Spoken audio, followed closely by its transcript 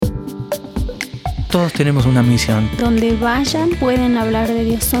Todos tenemos una misión. Donde vayan pueden hablar de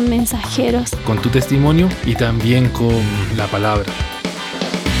Dios, son mensajeros. Con tu testimonio y también con la palabra.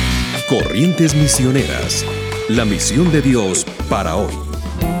 Corrientes Misioneras, la misión de Dios para hoy.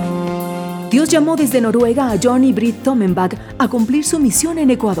 Dios llamó desde Noruega a John y Britt Tomenbach a cumplir su misión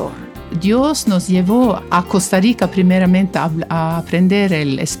en Ecuador. Dios nos llevó a Costa Rica primeramente a aprender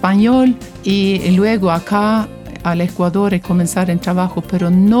el español y luego acá al Ecuador y comenzar el trabajo, pero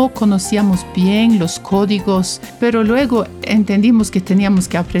no conocíamos bien los códigos, pero luego entendimos que teníamos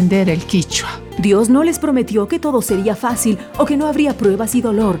que aprender el quichua. Dios no les prometió que todo sería fácil o que no habría pruebas y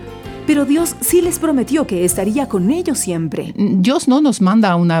dolor, pero Dios sí les prometió que estaría con ellos siempre. Dios no nos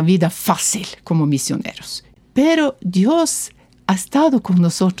manda una vida fácil como misioneros, pero Dios ha estado con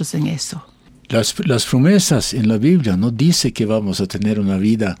nosotros en eso. Las promesas en la Biblia no dice que vamos a tener una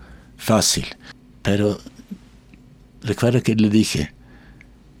vida fácil, pero recuerda que le dije,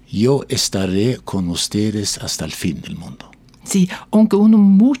 yo estaré con ustedes hasta el fin del mundo. Sí, aunque uno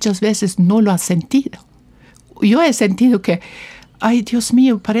muchas veces no lo ha sentido. Yo he sentido que, ay Dios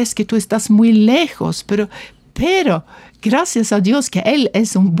mío, parece que tú estás muy lejos, pero gracias a Dios que Él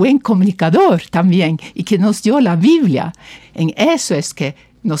es un buen comunicador también y que nos dio la Biblia. En eso es que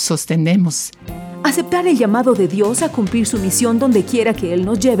nos sostenemos. Aceptar el llamado de Dios a cumplir su misión donde quiera que Él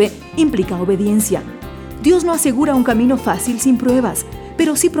nos lleve implica obediencia. Dios no asegura un camino fácil sin pruebas,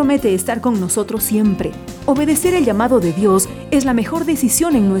 pero sí promete estar con nosotros siempre. Obedecer el llamado de Dios es la mejor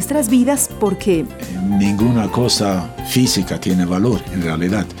decisión en nuestras vidas porque ninguna cosa física tiene valor en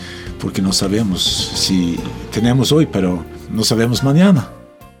realidad, porque no sabemos si tenemos hoy, pero no sabemos mañana.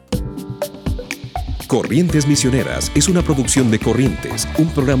 Corrientes Misioneras es una producción de Corrientes, un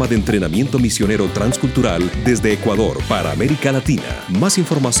programa de entrenamiento misionero transcultural desde Ecuador para América Latina. Más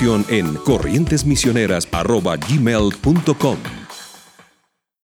información en corrientesmisioneras@gmail.com.